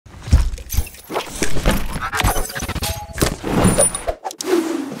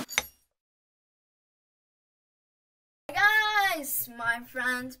my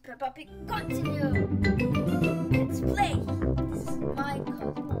friends, Peppa Pig continue. Let's play. This is my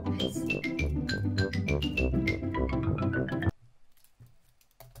Cosmo Quest.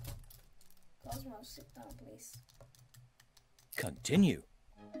 Cosmo, sit down, please. Continue.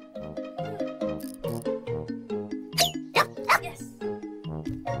 Yes.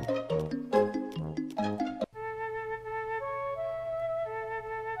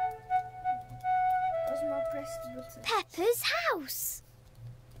 Cosmo, press the button. Peppa's house.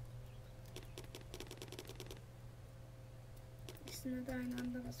 İkisine de aynı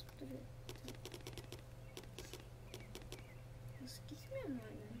anda basıp duruyor. Nasıl gitmiyor mu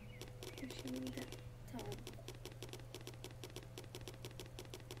öyle? Şimdi de tamam.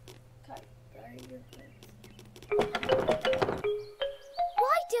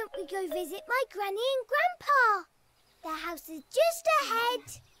 Why don't we go visit my Granny and Grandpa? Their house is just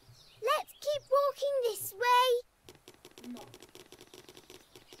ahead. Let's keep walking this way. No.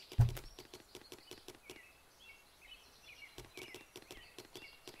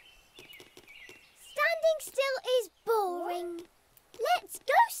 Standing still is boring. Let's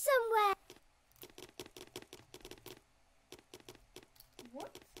go somewhere.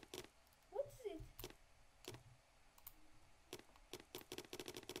 What? What's it?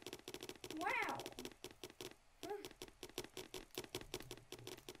 Wow.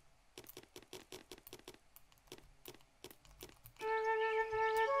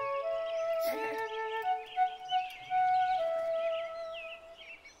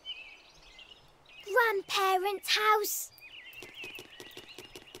 Grandparents' house.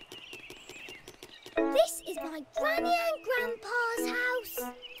 This is my Granny and Grandpa's house.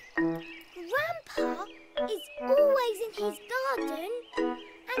 Grandpa is always in his garden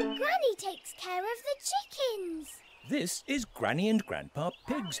and Granny takes care of the chickens. This is Granny and Grandpa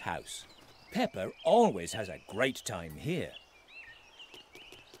Pig's house. Peppa always has a great time here.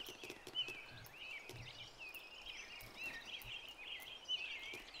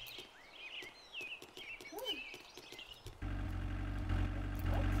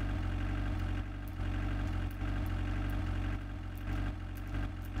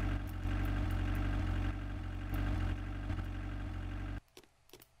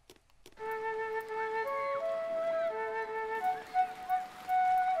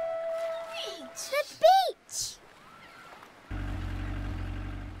 The beach!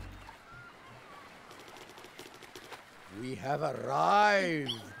 We have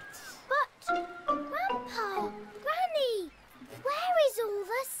arrived. But, Grandpa, Granny, where is all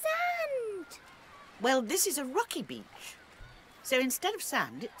the sand? Well, this is a rocky beach. So instead of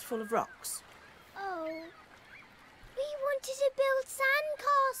sand, it's full of rocks. Oh, we wanted to build sand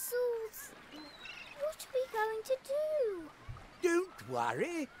castles. What are we going to do? Don't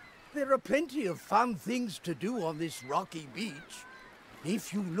worry. There are plenty of fun things to do on this rocky beach.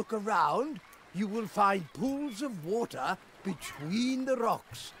 If you look around, you will find pools of water between the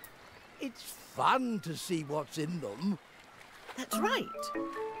rocks. It's fun to see what's in them. That's right.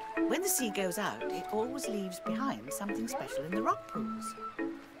 When the sea goes out, it always leaves behind something special in the rock pools.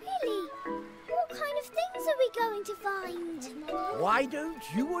 Really? What kind of things are we going to find? Why don't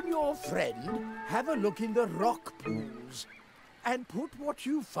you and your friend have a look in the rock pools and put what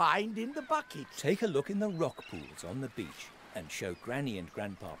you find in the bucket? Take a look in the rock pools on the beach and show Granny and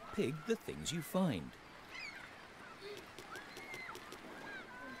Grandpa Pig the things you find.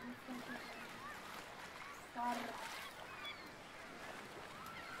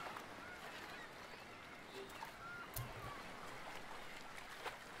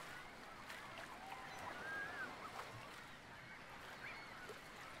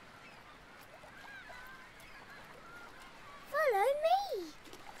 Follow me.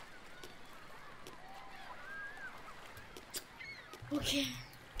 Okay.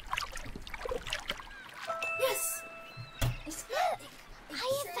 Yes. It's Look, I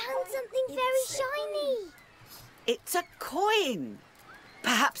have found something very shiny. It's a coin.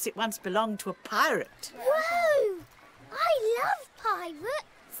 Perhaps it once belonged to a pirate. Whoa! I love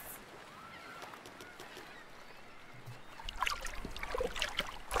pirates.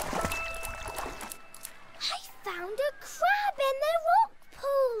 I found a crab in the rock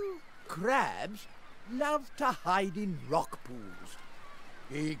pool. Crabs love to hide in rock pools.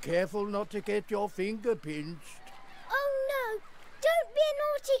 Be careful not to get your finger pinched. Oh no! Don't be a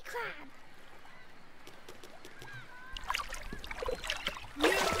naughty crab.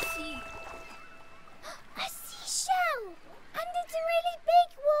 A seashell! And it's a really big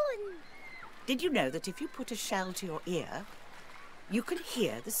one. Did you know that if you put a shell to your ear, you can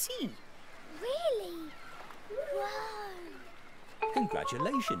hear the sea? Really? Whoa!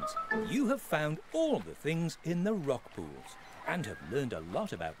 Congratulations! You have found all the things in the rock pools. and have learned a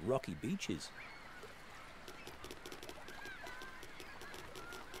lot about rocky beaches.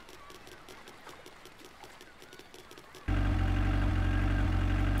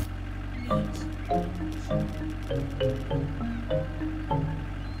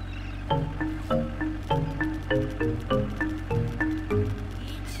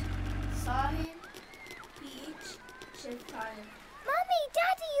 Peach, saw him. Peach, chip time. Mummy,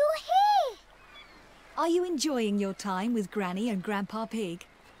 Daddy, you're here. Are you enjoying your time with Granny and Grandpa Pig?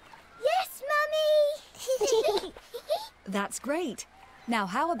 Yes, Mummy. That's great. Now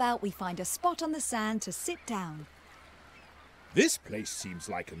how about we find a spot on the sand to sit down? This place seems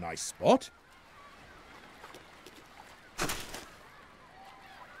like a nice spot.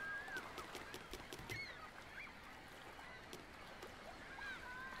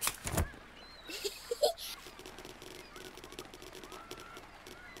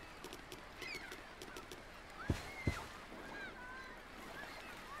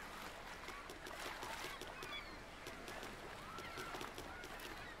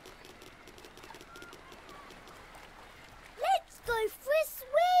 Let's go for a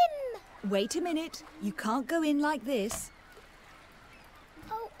swim. Wait a minute. You can't go in like this.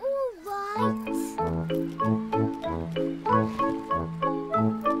 Oh, all right.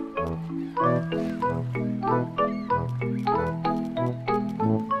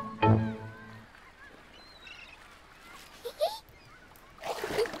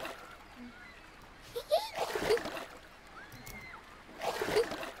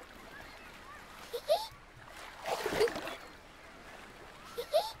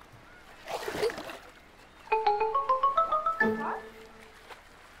 What?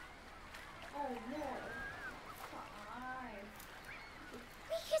 Oh no. Five.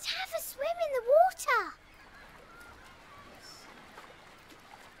 We could have a swim in the water. Yes.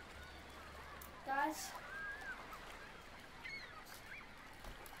 Guys,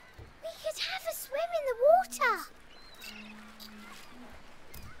 We could have a swim in the water.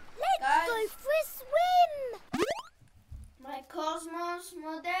 Let's go Guys. for a swim. my Cosmos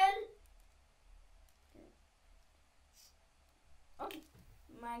model. Okay,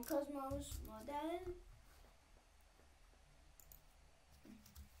 my Cosmos model.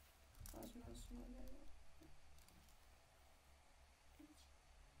 Cosmos model.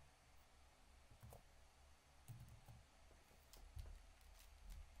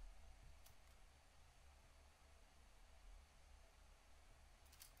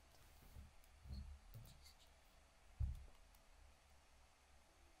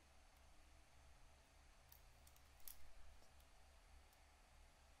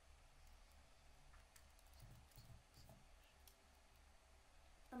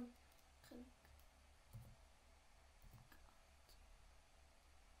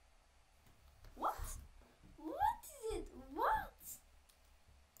 What? What is it? What?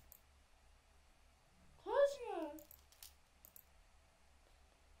 Cosmo.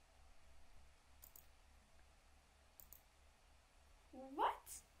 What?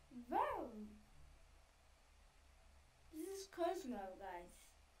 Wow. This is Cosmo, guys.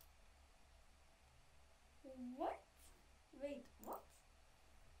 What? Wait, what?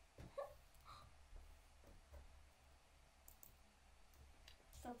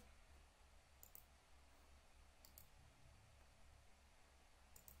 Stop.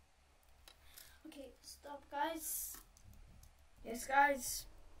 Okay, stop, guys. Yes, guys.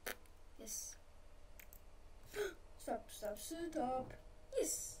 Yes. Stop, stop, stop.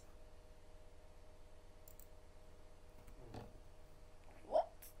 Yes. What?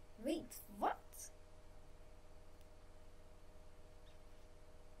 Wait, what?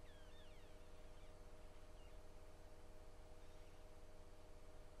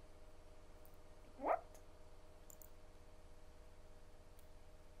 What?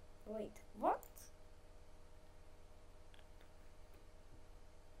 Wait, what?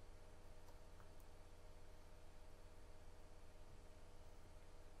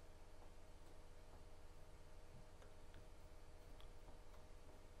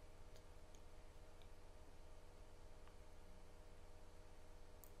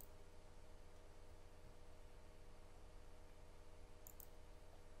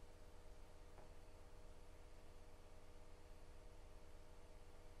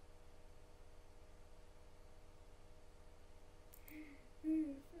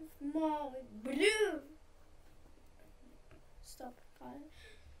 More blue. Stop,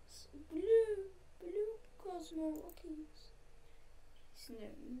 guys. Blue Cosmo. Okay.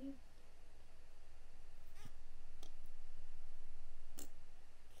 No.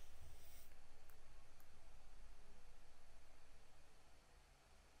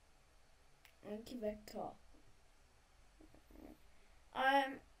 Anti-vector. I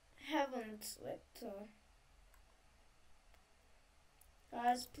haven't slept.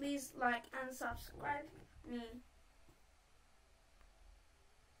 Guys, please like and subscribe me.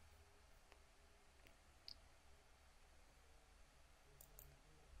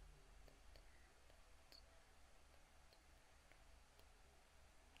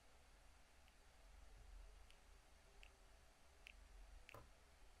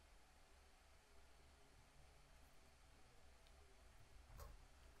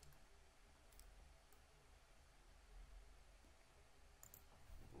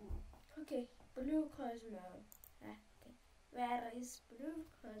 Okay, Blue Cosmo. Okay. Where is Blue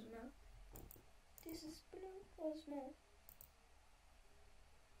Cosmo? This is Blue Cosmo.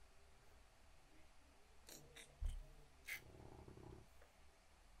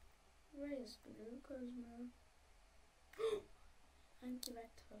 Where is Blue Cosmo?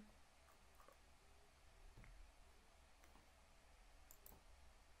 Antivetor.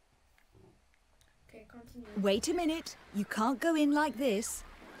 Okay, continue. Wait a minute. You can't go in like this.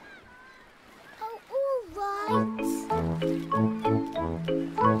 Oh, all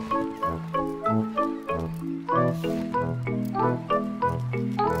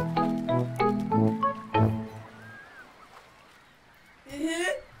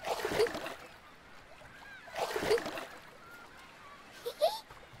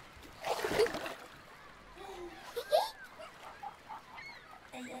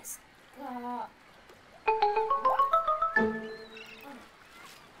Yes.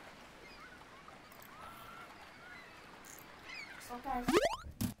 So guys,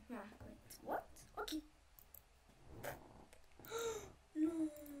 yeah, wait, what? Okay. No.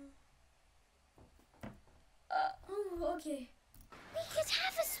 Oh, okay. We could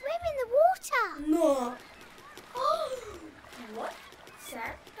have a swim in the water. No. What?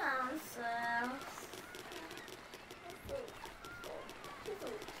 Sand council.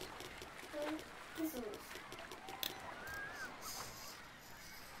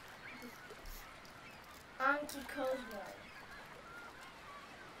 Auntie Cosmo.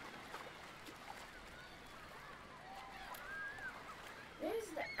 Where's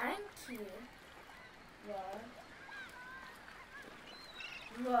the Auntie?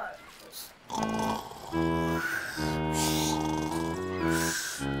 What?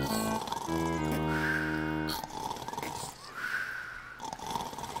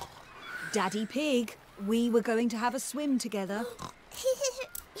 Daddy Pig, we were going to have a swim together.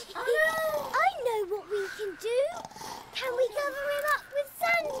 I know what we can do. Can we cover him up with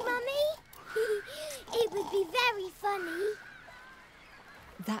sand, Mummy? It would be very funny.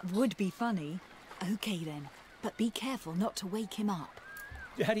 That would be funny. OK then, but be careful not to wake him up.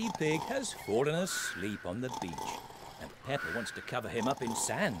 Daddy Pig has fallen asleep on the beach, and Peppa wants to cover him up in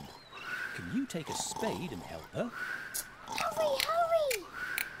sand. Can you take a spade and help her? Hurry, hurry!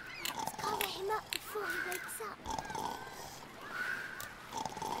 Let's cover him up before he wakes up.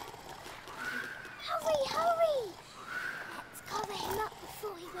 Hurry, hurry! Let's cover him up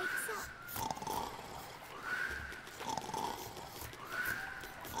before he wakes up.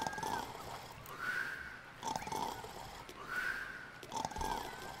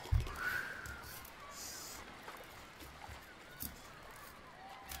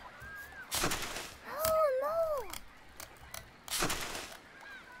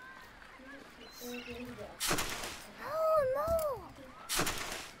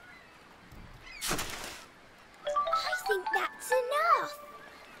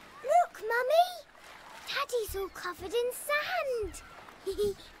 Covered in sand.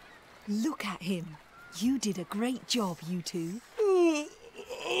 Look at him. You did a great job, you two.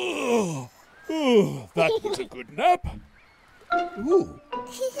 That was a good nap. Ooh.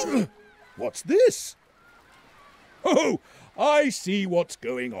 What's this? Oh, I see what's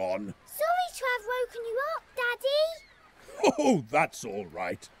going on. Sorry to have woken you up, Daddy. Oh, that's all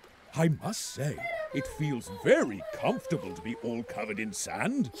right. I must say, it feels very comfortable to be all covered in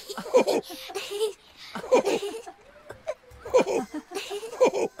sand.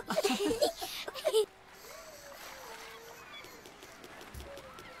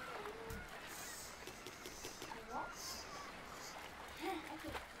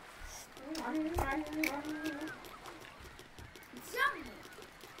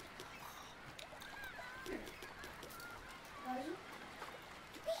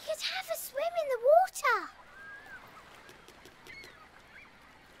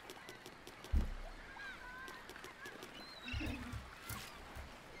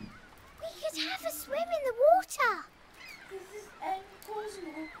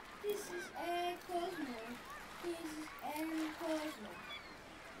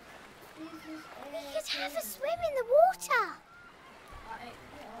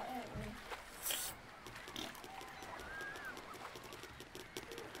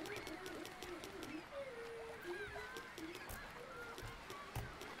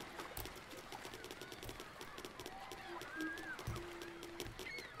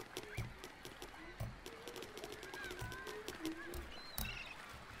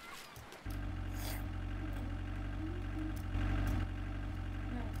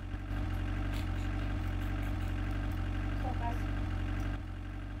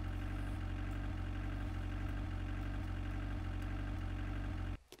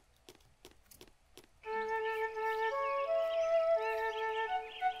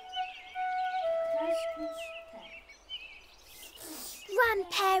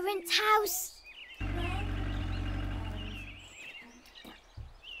 Grandparents' house.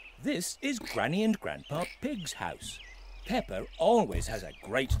 This is Granny and Grandpa Pig's house. Peppa always has a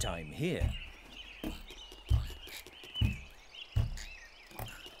great time here.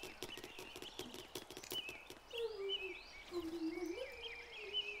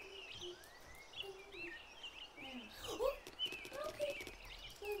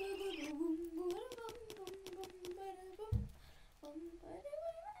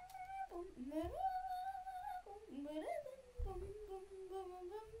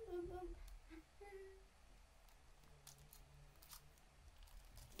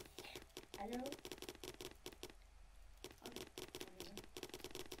 Hello?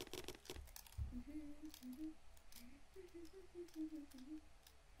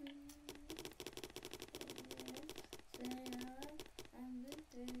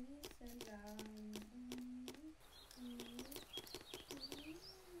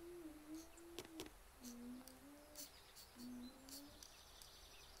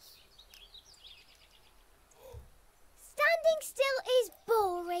 Standing still is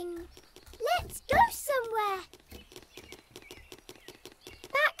boring. Let's go somewhere.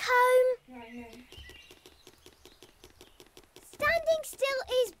 Back home. No. Standing still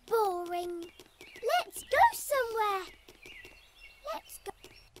is boring. Let's go somewhere. Let's go.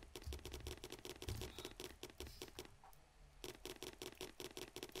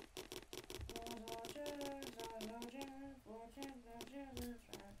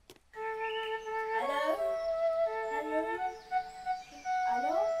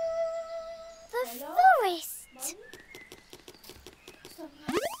 Hello? The Hello? forest.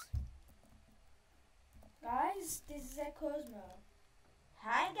 Guys, this is a Cosmo.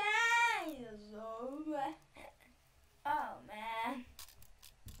 Hi guys! Oh man.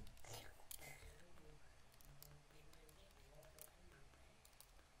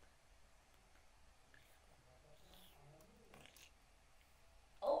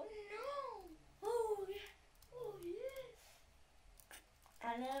 Oh no! Oh yeah! Oh yes!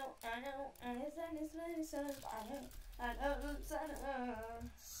 I know, and it's very soon. I know,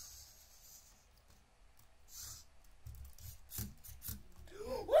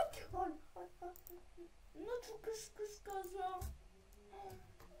 What? Not to kiss Cosmo.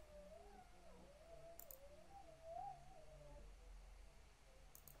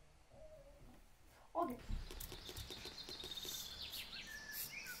 Okay.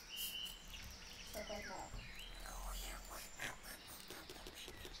 Stop right now.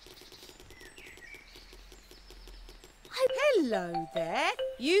 Hello there.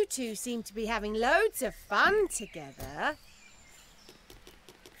 You two seem to be having loads of fun together.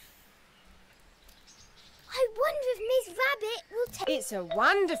 I wonder if Miss Rabbit will take. It's a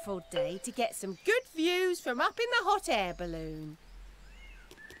wonderful day to get some good views from up in the hot air balloon.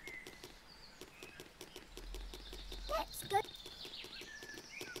 Let's go.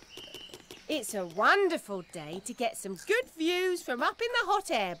 It's a wonderful day to get some good views from up in the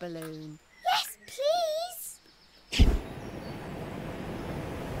hot air balloon. Yes, please.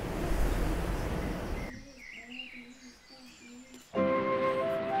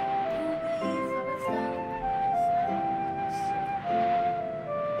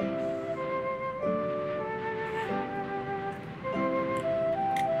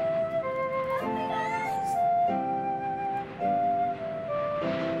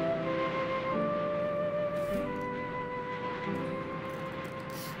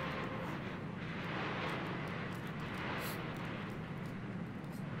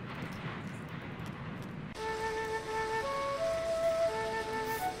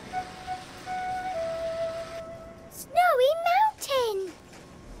 Snowy Mountain.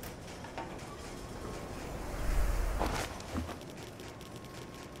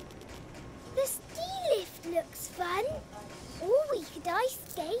 The ski lift looks fun. Or we could ice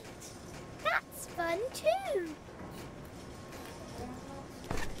skate. That's fun too.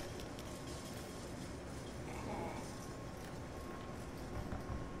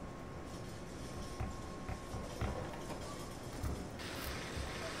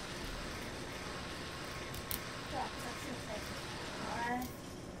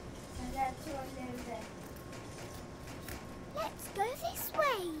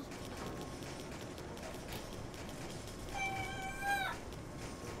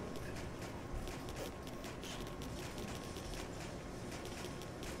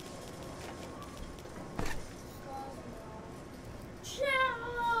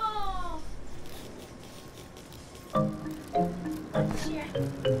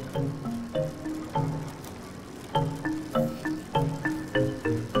 Do you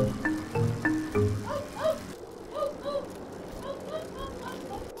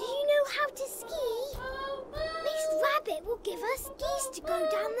know how to ski? Miss Rabbit will give us skis to go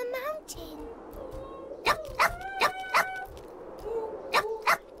down the mountain.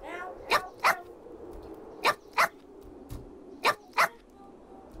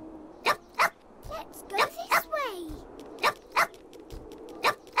 Let's go this way.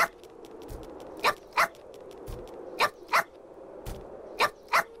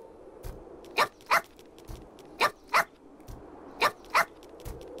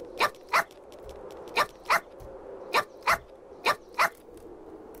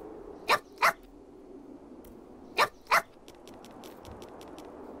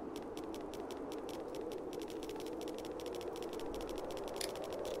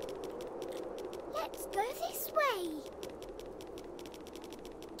 Let's go this way.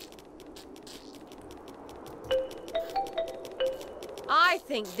 I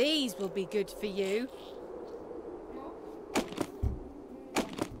think these will be good for you.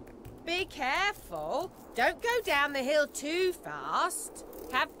 Be careful. Don't go down the hill too fast.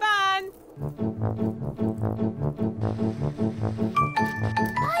 Have fun.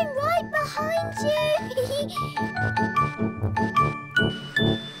 I'm right behind you.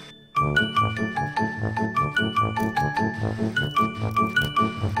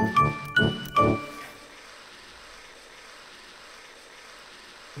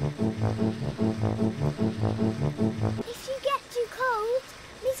 If you get too cold,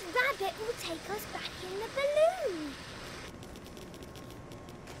 Miss Rabbit will take us back in the balloon.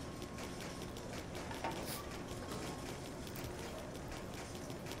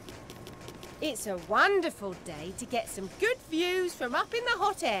 It's a wonderful day to get some good views from up in the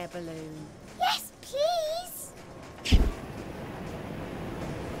hot air balloon. Yes, please.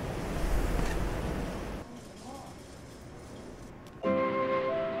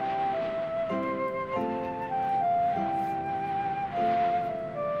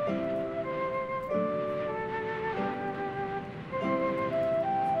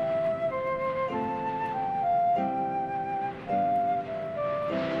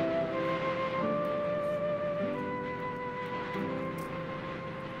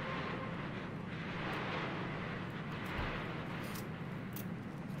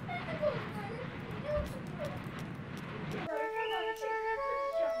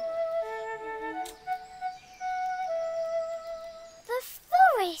 The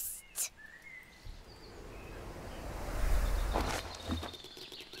forest.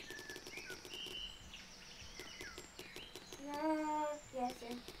 No, yes.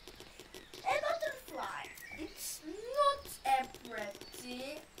 A butterfly. It's not a pretty.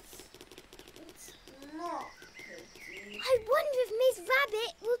 It's not pretty. I wonder if Miss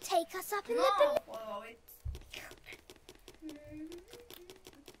Rabbit will take us up in the balloon. Oh, it's.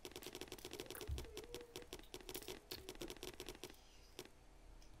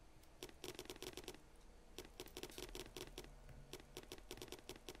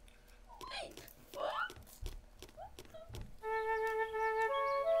 Wait, what?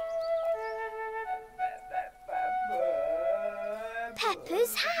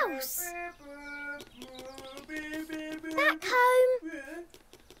 Peppa's house. Back home.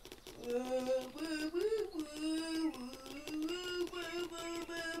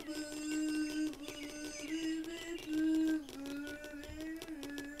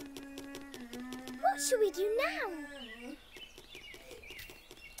 What shall we do now?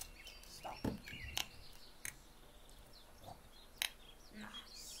 Stop.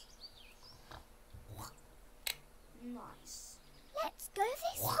 Nice. Nice. Let's go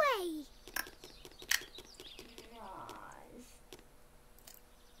this way. Nice.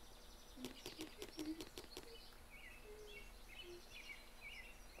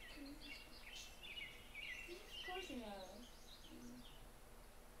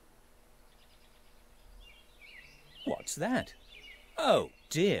 What's that? Oh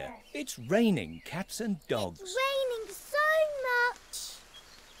dear, it's raining cats and dogs. It's raining so much.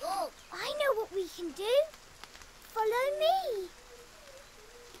 Oh, I know what we can do. Follow me.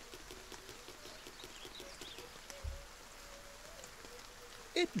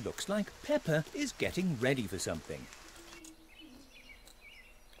 It looks like Peppa is getting ready for something.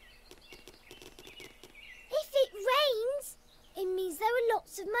 If it rains, it means there are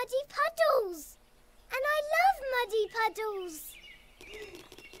lots of muddy puddles. And I love muddy puddles.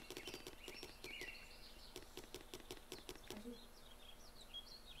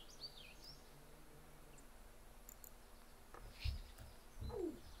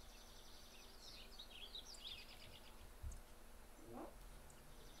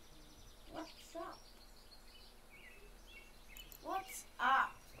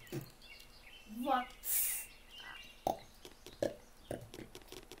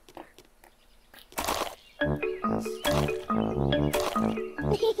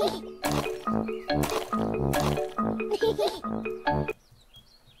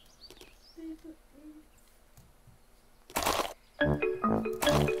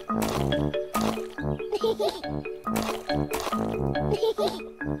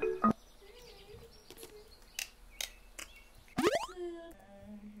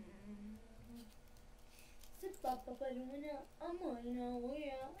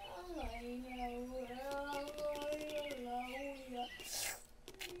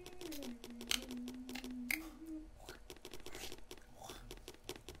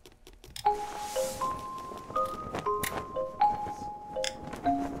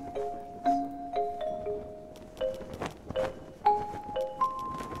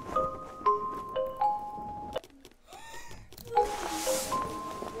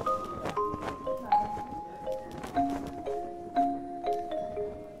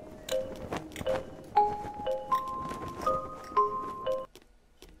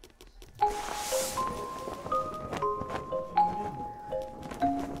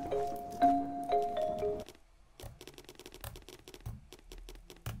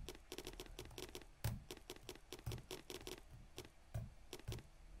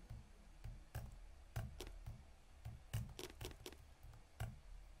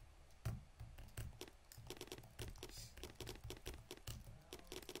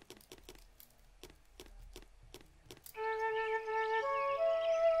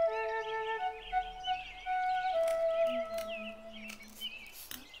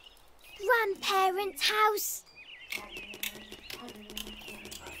 Grandparents' house.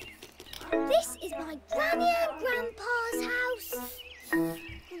 This is my Granny and Grandpa's house.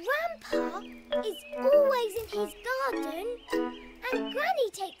 Grandpa is always in his garden and Granny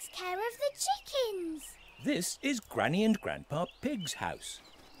takes care of the chickens. This is Granny and Grandpa Pig's house.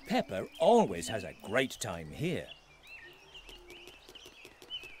 Peppa always has a great time here.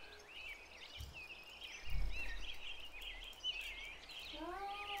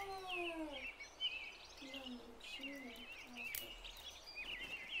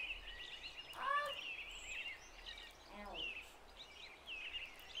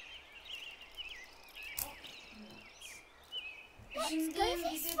 Let's go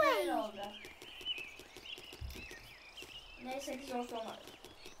this way. Neyse ki zor olmadı.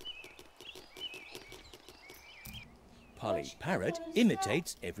 Polly Parrot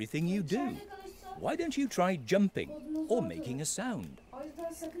imitates everything you do. Why don't you try jumping or making a sound? O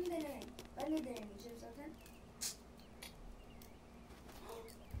yüzden sakın denemeyin. Ben de denemeyeceğim zaten.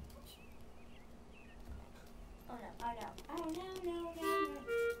 Oh no, oh no, oh no, no, no.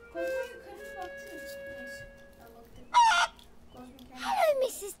 Kozma yukarı baktın. Neyse, ben baktım. Kozma kendine. Hello,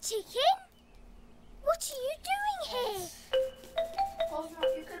 Mrs. Chicken. What are you doing here? Kozma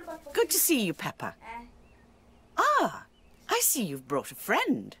yukarı bak bakayım. Good to see you, Peppa. Ah, I see you've brought a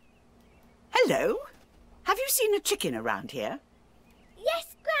friend. Hello. Have you seen a chicken around here?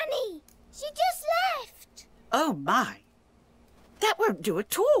 Yes, Granny. She just left. Oh, my. That won't do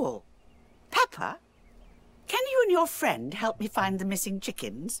at all. Peppa, can you and your friend help me find the missing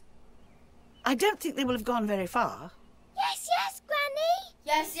chickens? I don't think they will have gone very far. Yes, yes, Granny.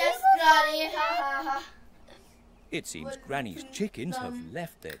 Yes, yes, Granny. Ha ha ha. It seems Granny's chickens have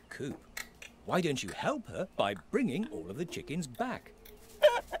left their coop. Why don't you help her by bringing all of the chickens back?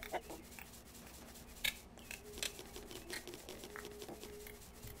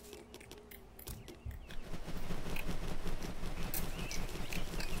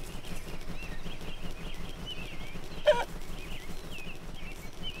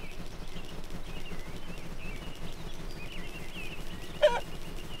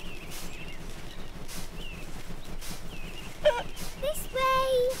 This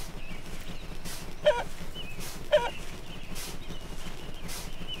way.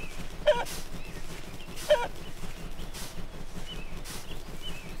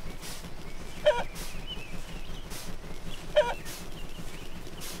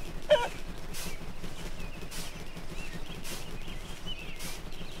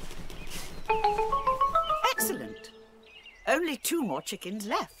 Excellent. Only 2 more chickens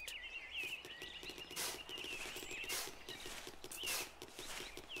left.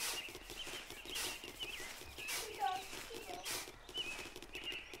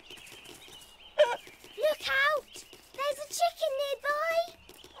 Look out. There's a chicken nearby.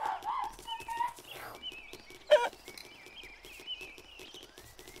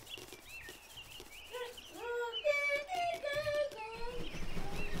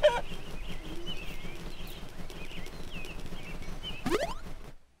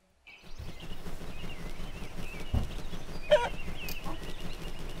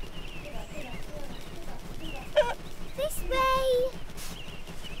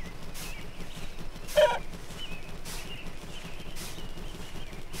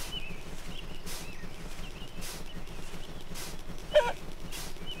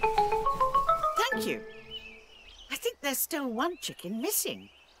 there's still one chicken missing.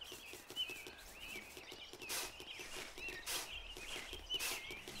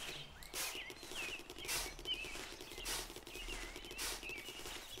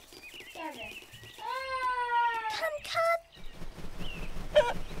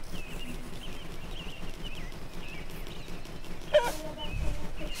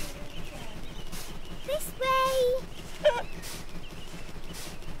 This way.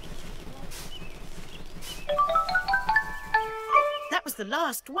 That was the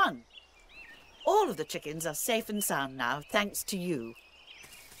last one. All of the chickens are safe and sound now, thanks to you.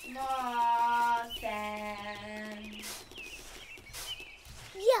 Yuck.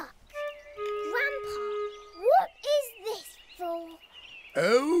 Grandpa, what is this for?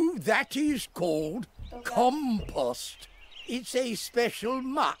 Oh, that is called compost. It's a special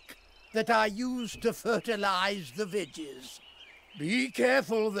muck that I use to fertilise the veggies. Be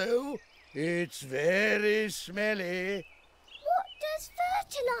careful, though. It's very smelly. What does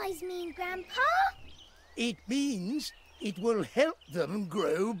fertilise mean, Grandpa? It means it will help them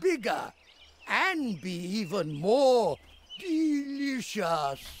grow bigger and be even more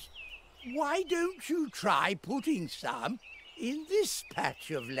delicious. Why don't you try putting some in this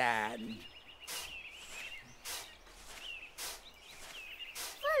patch of land?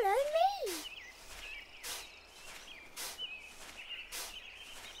 Follow me.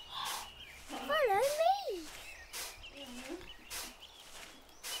 Follow me.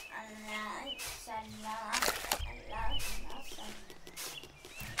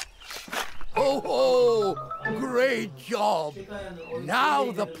 Oh, great job!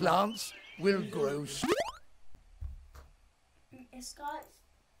 Now the plants will grow.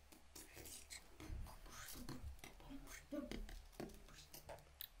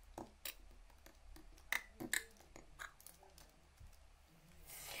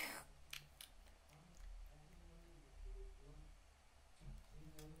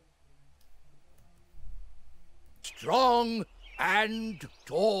 Strong and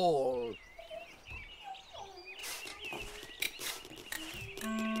tall.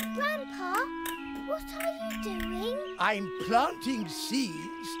 Grandpa, what are you doing? I'm planting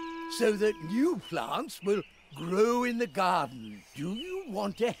seeds so that new plants will grow in the garden. Do you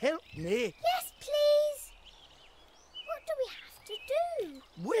want to help me? Yes, please. What do we have to do?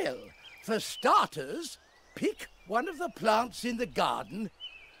 Well, for starters, pick one of the plants in the garden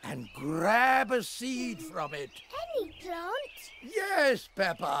and grab a seed from it. Any plant? Yes,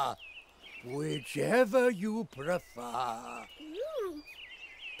 Peppa. Whichever you prefer.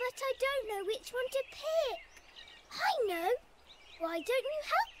 But I don't know which one to pick. I know. Why don't you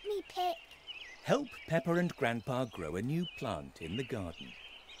help me pick? Help Peppa and Grandpa grow a new plant in the garden.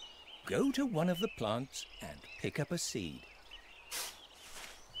 Go to one of the plants and pick up a seed.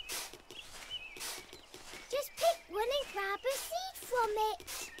 Just pick one and grab a seed from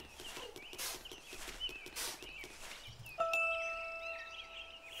it.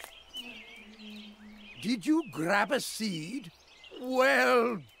 Did you grab a seed?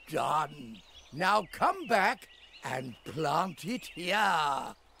 Well done. Now come back and plant it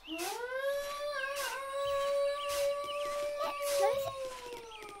here. Let's go.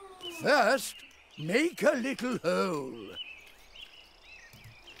 First, make a little hole.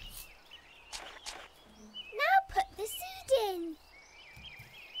 Now put the seed in.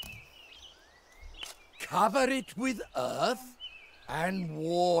 Cover it with earth and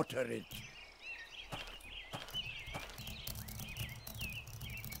water it.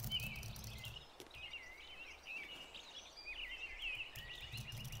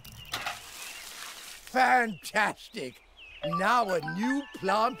 Fantastic! Now a new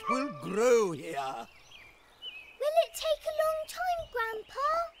plant will grow here. Will it take a long time, Grandpa?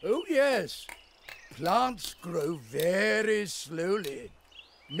 Oh, yes. Plants grow very slowly.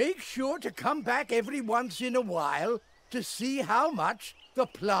 Make sure to come back every once in a while to see how much the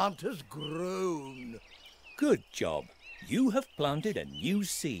plant has grown. Good job. You have planted a new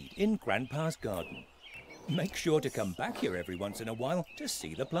seed in Grandpa's garden. Make sure to come back here every once in a while to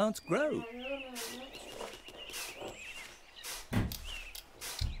see the plants grow.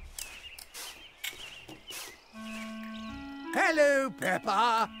 Hello,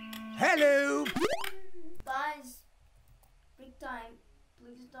 Peppa. Hello. Guys, big time.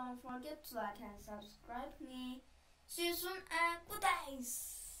 Please don't forget to like and subscribe me. See you soon and good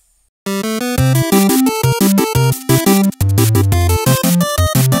days.